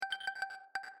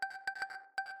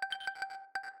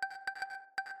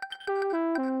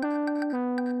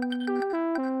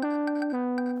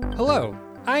Hello,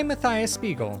 I'm Matthias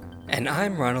Spiegel. And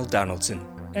I'm Ronald Donaldson.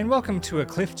 And welcome to a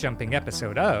cliff-jumping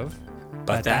episode of...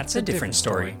 But That's a Different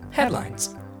Story.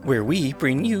 Headlines, where we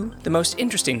bring you the most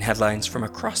interesting headlines from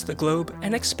across the globe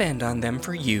and expand on them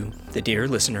for you, the dear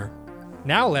listener.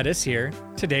 Now let us hear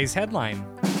today's headline.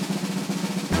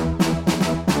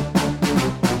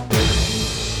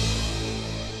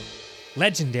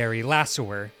 Legendary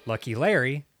lassoer Lucky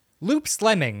Larry loops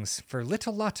lemmings for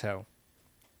Little Lotto.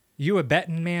 You a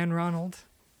bettin' man, Ronald?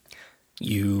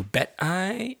 You bet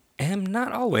I am,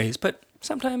 not always, but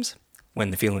sometimes when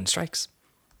the feeling strikes.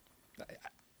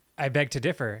 I beg to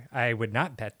differ. I would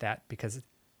not bet that because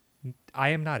I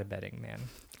am not a betting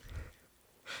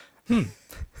man.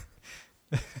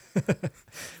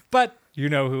 But you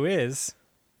know who is.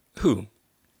 Who?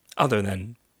 Other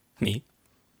than me?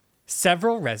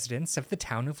 Several residents of the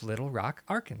town of Little Rock,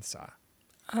 Arkansas.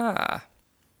 Of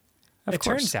It course.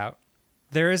 turns out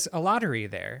there is a lottery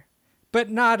there, but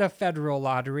not a federal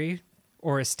lottery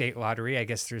or a state lottery. I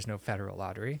guess there's no federal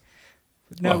lottery.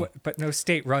 No, Well, but no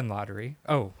state-run lottery.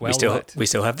 Oh, well, we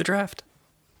still have the draft.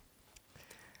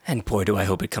 And boy, do I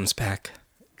hope it comes back.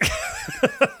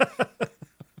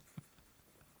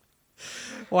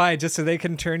 Why? Just so they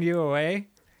can turn you away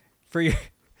for your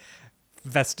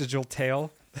vestigial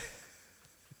tale?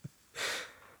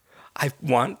 I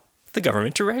want the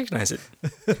government to recognize it.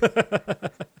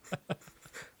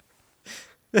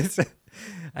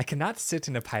 I cannot sit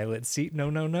in a pilot seat. No,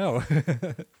 no, no.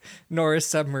 Nor a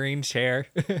submarine chair.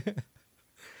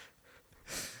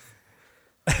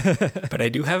 But I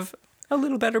do have a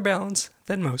little better balance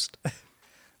than most.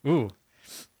 Ooh.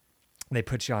 They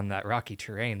put you on that rocky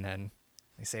terrain then.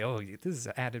 They say, oh, this is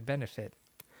an added benefit.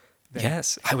 Then-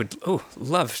 Yes, I would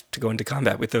love to go into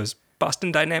combat with those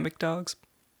Boston Dynamic dogs.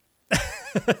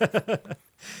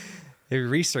 They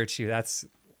research you. That's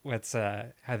what's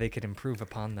how they could improve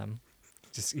upon them.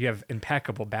 Just you have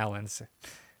impeccable balance.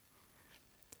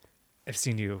 I've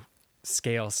seen you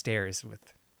scale stairs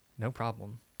with no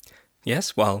problem.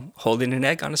 Yes, while holding an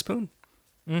egg on a spoon.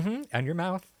 Mm-hmm. And your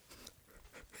mouth.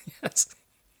 Yes.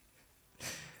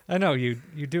 I know you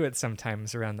do it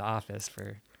sometimes around the office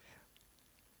for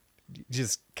you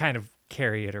just kind of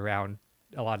carry it around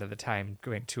a lot of the time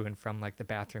going to and from like the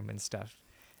bathroom and stuff.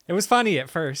 It was funny at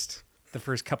first, the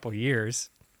first couple years.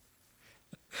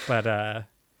 But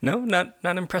No, not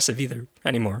impressive either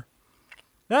anymore.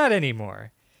 not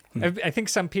anymore. I think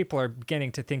some people are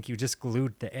beginning to think you just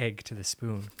glued the egg to the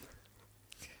spoon.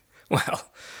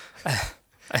 Well,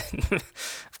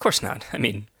 of course not. I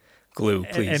mean, glue,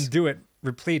 please. And do it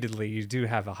repeatedly. You do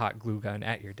have a hot glue gun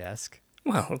at your desk.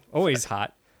 Well, Always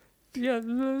hot. yeah,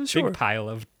 sure. Big pile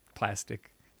of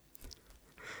plastic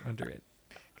under it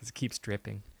because it keeps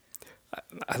dripping.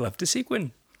 I love to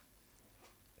sequin.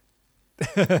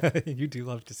 You do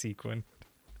love to sequin.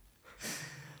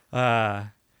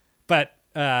 But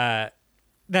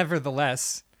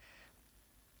nevertheless,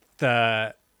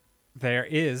 there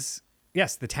is,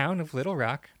 yes, the town of Little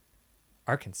Rock,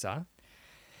 Arkansas.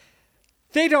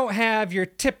 They don't have your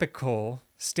typical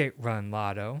state-run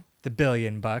lotto, the $1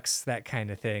 billion, that kind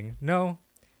of thing. No,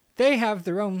 they have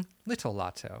their own little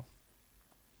lotto.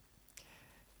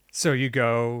 So you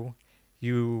go,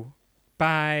 you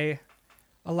buy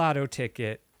a lotto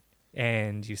ticket,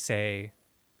 and you say,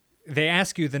 they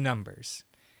ask you the numbers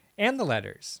and the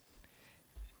letters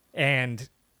and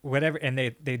whatever, and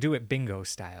they do it bingo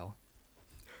style.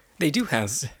 They do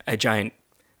have a giant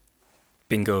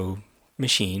bingo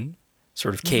machine,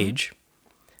 sort of cage,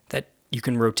 that you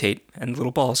can rotate and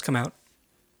little balls come out.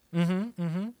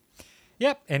 Yep,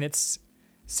 and it's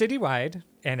citywide,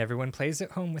 and everyone plays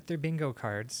at home with their bingo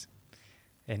cards.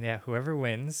 And yeah, whoever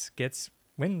wins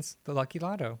the lucky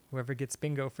lotto, whoever gets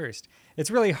bingo first. It's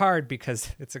really hard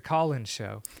because it's a call-in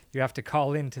show. You have to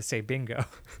call in to say bingo.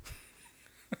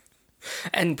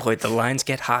 And boy, the lines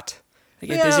get hot. They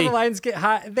get Yeah, busy. the lines get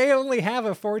hot. They only have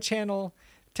a 4-channel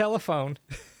telephone.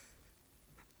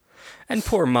 And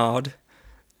poor Maud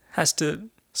has to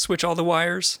switch all the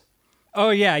wires. Oh,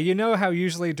 yeah. You know how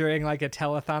usually during like a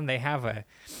telethon, they have a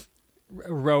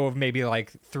row of maybe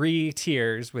like 3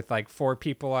 tiers with like 4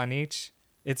 people on each?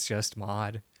 It's just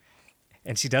Maud.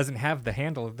 And she doesn't have the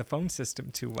handle of the phone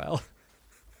system too well.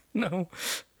 No.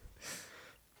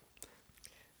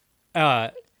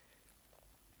 But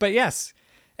yes,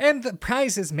 and the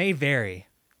prizes may vary.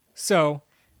 So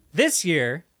this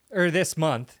year, or this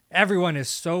month, everyone is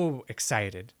so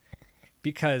excited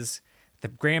because the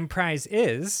grand prize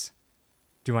is...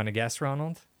 Do you want to guess,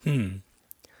 Ronald?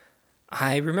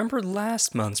 I remember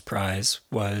last month's prize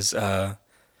was a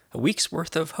week's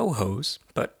worth of ho-hos,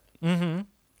 but...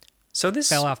 So this...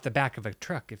 Fell off the back of a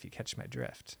truck, if you catch my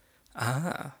drift.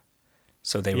 Ah,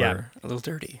 so they Yeah. were a little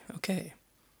dirty. Okay.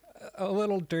 A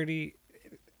little dirty,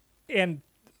 and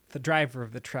the driver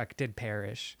of the truck did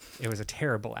perish. It was a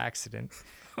terrible accident.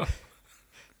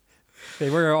 They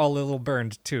were all a little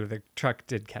burned too. The truck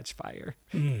did catch fire.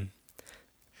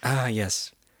 Ah,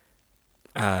 yes.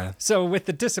 So with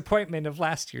the disappointment of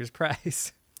last year's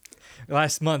prize,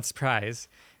 last month's prize,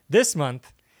 this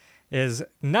month is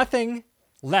nothing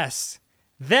less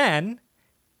than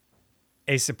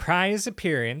a surprise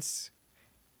appearance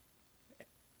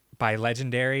by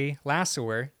legendary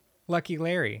lassoer Lucky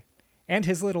Larry and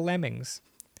his little lemmings.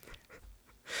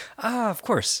 Ah, of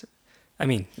course. I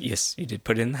mean, yes, you did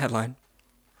put it in the headline.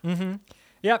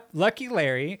 Yep, Lucky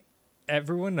Larry,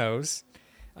 everyone knows.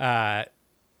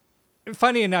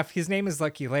 Funny enough, his name is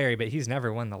Lucky Larry, but he's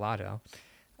never won the lotto.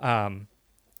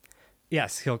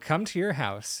 Yes, he'll come to your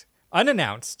house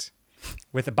unannounced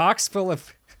with a box full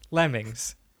of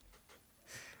lemmings.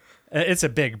 It's a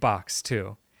big box,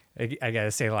 too. I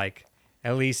gotta say, like,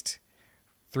 at least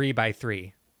 3 by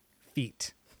 3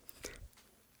 feet.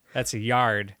 That's a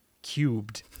yard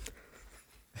cubed.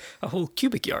 A whole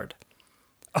cubic yard.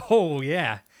 Oh,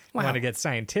 yeah. Wow. Want to get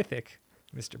scientific,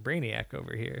 Mr. Brainiac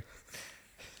over here.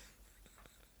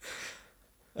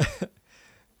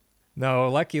 No,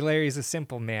 Lucky Larry's a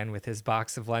simple man with his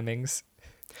box of lemmings.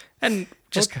 And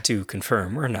just Okay. to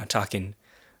confirm, we're not talking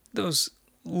those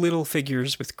little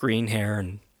figures with green hair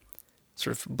and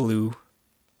sort of blue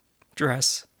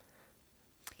dress.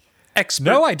 Expert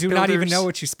No, I do not even builders. know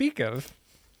what you speak of.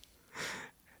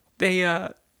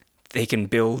 They can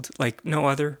build like no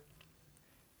other.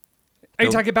 Are you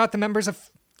Build- talking about the members of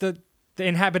the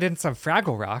inhabitants of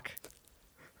Fraggle Rock?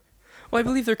 Well, I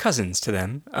believe they're cousins to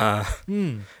them.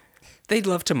 They'd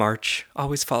love to march,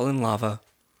 always fall in lava.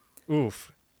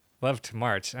 Oof. Love to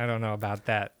march. I don't know about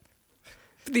that.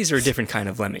 But these are a different kind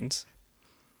of lemmings.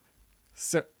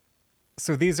 So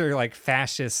these are like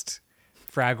fascist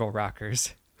Fraggle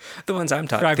Rockers. The ones I'm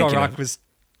Fraggle thinking Rock of. was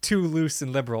too loose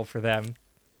and liberal for them.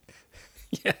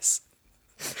 Yes.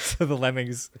 So the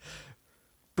lemmings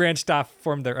branched off,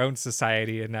 formed their own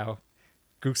society, and now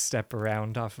goose step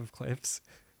around off of cliffs.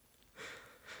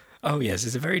 Oh, yes.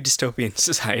 It's a very dystopian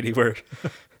society where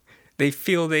they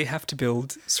feel they have to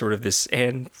build sort of this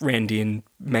Ayn Randian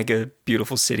mega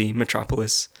beautiful city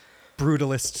metropolis.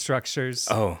 Brutalist structures.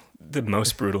 Oh, the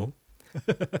most brutal.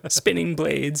 Spinning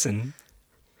blades and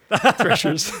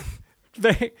threshers.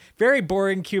 Very, very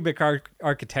boring cubic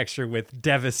architecture with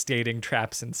devastating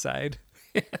traps inside.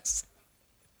 Yes.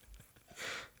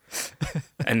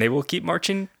 And they will keep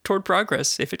marching toward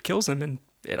progress if it kills them, and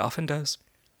it often does.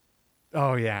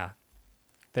 Oh, yeah.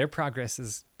 Their progress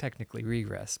is technically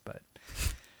regress, but...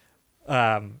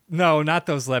 no, not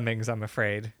those lemmings, I'm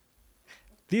afraid.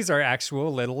 These are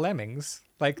actual little lemmings,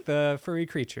 like the furry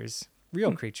creatures.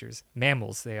 Real creatures.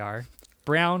 Mammals, they are.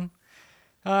 Brown.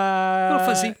 little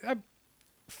fuzzy.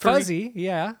 Fuzzy,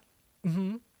 yeah.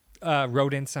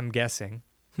 Rodents, I'm guessing.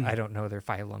 I don't know their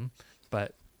phylum,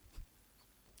 but...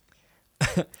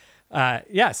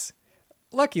 yes.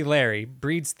 Lucky Larry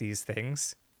breeds these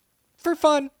things for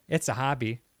fun. It's a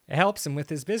hobby. It helps him with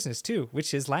his business too,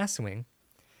 which is lassoing.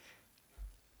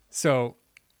 So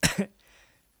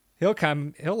he'll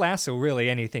lasso really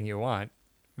anything you want.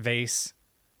 Vase,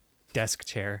 desk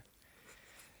chair,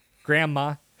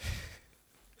 grandma,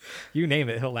 you name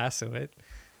it, he'll lasso it.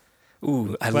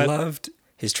 Ooh, I But- loved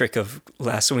his trick of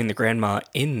lassoing the grandma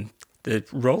in the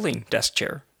rolling desk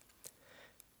chair.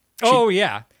 Oh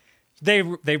yeah. They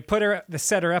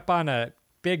set her up on a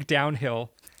big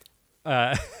downhill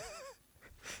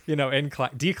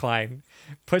decline,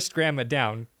 pushed grandma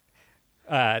down,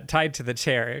 tied to the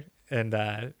chair,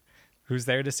 and who's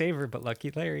there to save her but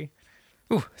Lucky Larry?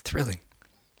 Ooh, thrilling.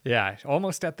 Yeah,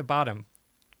 almost at the bottom.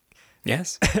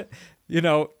 Yes.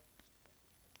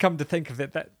 Come to think of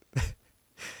it, that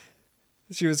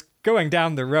she was going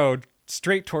down the road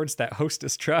straight towards that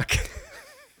hostess truck.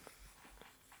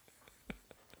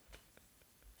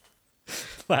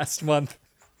 Last month.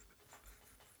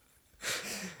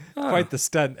 Quite the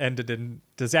stunt ended in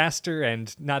disaster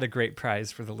and not a great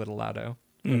prize for the little lotto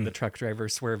when the truck driver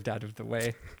swerved out of the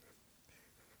way.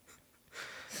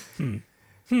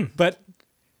 But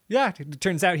yeah, it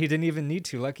turns out he didn't even need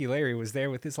to. Lucky Larry was there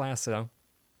with his lasso.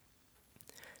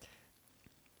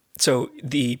 So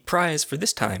the prize for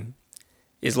this time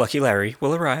is Lucky Larry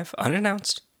will arrive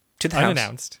unannounced to the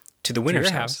Unannounced. house. To the To winner's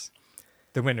your house.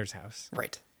 The winner's house.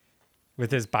 Right.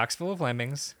 With his box full of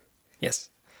lemmings. Yes.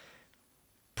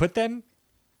 Put them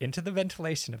into the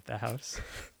ventilation of the house.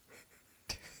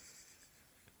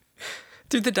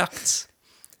 Through the ducts.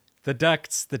 The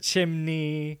ducts, the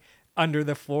chimney, under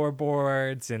the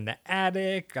floorboards, in the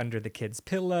attic, under the kids'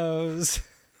 pillows.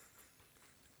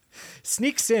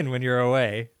 Sneaks in when you're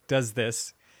away, does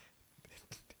this.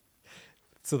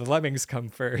 So the lemmings come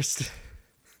first.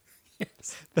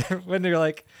 Yes. When they're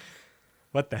like,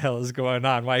 what the hell is going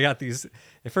on? Why I got these?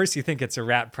 At first you think it's a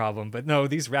rat problem, but no,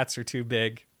 these rats are too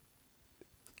big.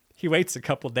 He waits a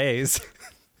couple days.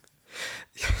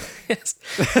 Yes.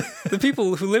 The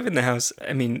people who live in the house,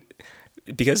 I mean,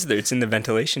 because it's in the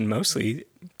ventilation mostly,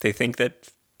 they think that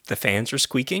the fans are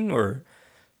squeaking or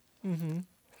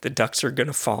the ducts are going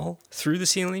to fall through the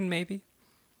ceiling, maybe.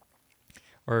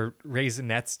 Or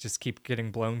raisinets just keep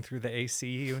getting blown through the AC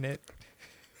unit.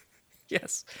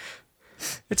 Yes.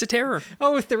 It's a terror.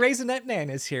 Oh, if the Raisinette Man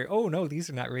is here. Oh, no, these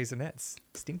are not Raisinets.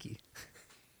 Stinky.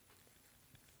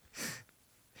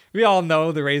 We all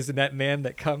know the Raisinette Man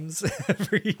that comes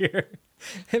every year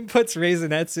and puts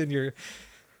Raisinets in your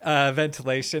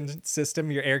ventilation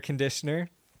system, your air conditioner,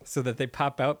 so that they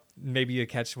pop out. Maybe you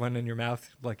catch one in your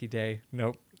mouth. Lucky day.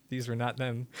 Nope, these were not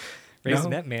them.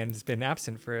 Raisinette Man's been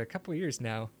absent for a couple years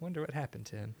now. Wonder what happened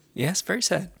to him. Yes, very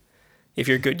sad. If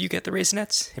you're good, you get the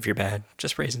Raisinets. If you're bad,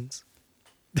 just raisins.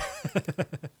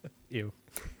 Ew.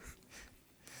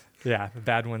 Yeah, the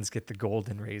bad ones get the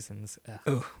golden raisins. Ugh.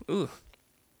 Ooh, ooh.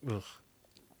 Ugh.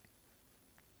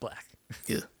 Black.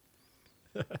 Yeah.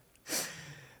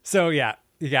 So yeah,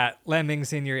 you got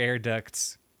lemmings in your air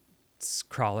ducts,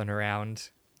 crawling around,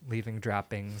 leaving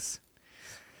droppings,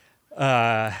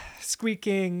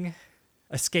 squeaking,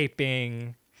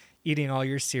 escaping, eating all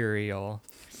your cereal.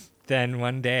 Then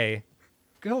one day,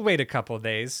 go wait a couple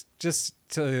days, just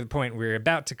to the point where you're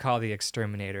about to call the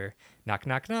exterminator. Knock,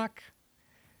 knock, knock.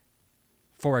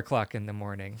 4:00 in the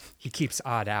morning. He keeps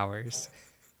odd hours.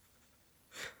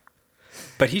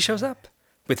 But he shows up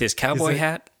with his cowboy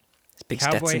hat, his big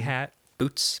Cowboy Stetson, hat.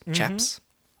 boots, chaps.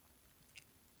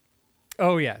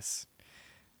 Oh, yes.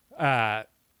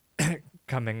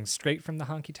 Coming straight from the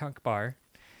Honky Tonk Bar.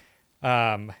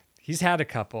 He's had a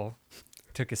couple.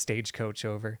 Took a stagecoach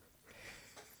over.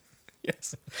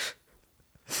 Yes.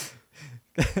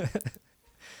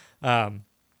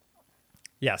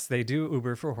 Yes, they do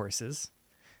Uber for horses.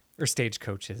 Or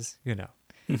stagecoaches, you know.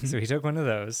 So he took one of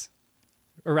those.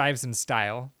 Arrives in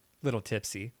style. Little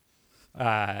tipsy.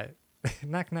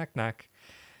 Knock, knock, knock.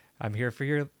 I'm here for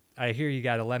your... I hear you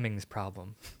got a lemmings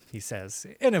problem, he says,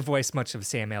 in a voice much of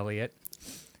Sam Elliott.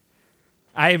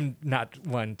 I am not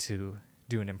one to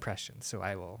do an impression, so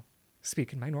I will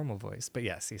speak in my normal voice. But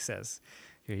yes, he says,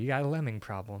 here you got a lemming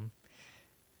problem.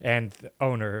 And the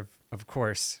owner, of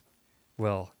course,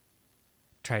 will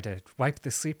try to wipe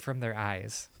the sleep from their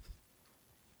eyes.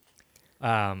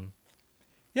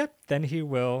 Yep, then he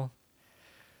will...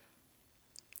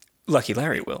 Lucky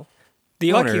Larry will.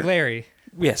 The Lucky owner, Larry.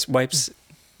 yes, rubs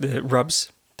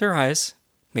their eyes,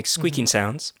 makes squeaking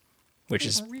sounds, which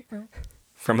is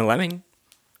from a lemming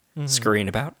scurrying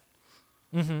about.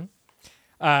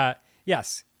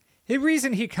 Yes. The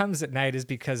reason he comes at night is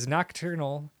because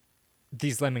nocturnal,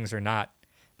 these lemmings are not.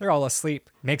 They're all asleep.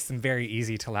 Makes them very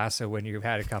easy to lasso when you've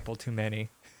had a couple too many.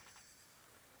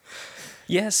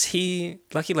 Yes,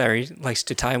 Lucky Larry likes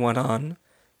to tie one on,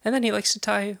 and then he likes to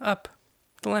tie up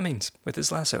the lemmings with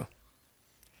his lasso.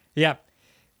 Yep.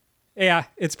 Yeah,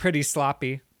 it's pretty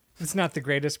sloppy. It's not the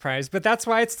greatest prize, but that's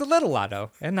why it's the little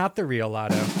lotto and not the real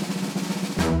lotto.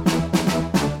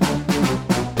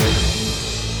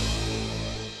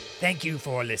 Thank you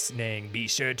for listening. Be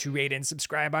sure to rate and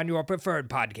subscribe on your preferred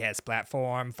podcast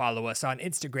platform. Follow us on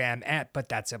Instagram at But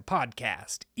That's a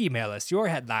Podcast. Email us your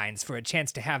headlines for a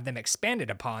chance to have them expanded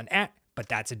upon at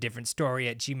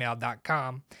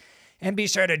butthat'sadifferentstory@gmail.com. And be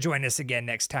sure to join us again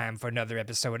next time for another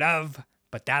episode of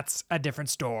But That's a Different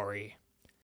Story.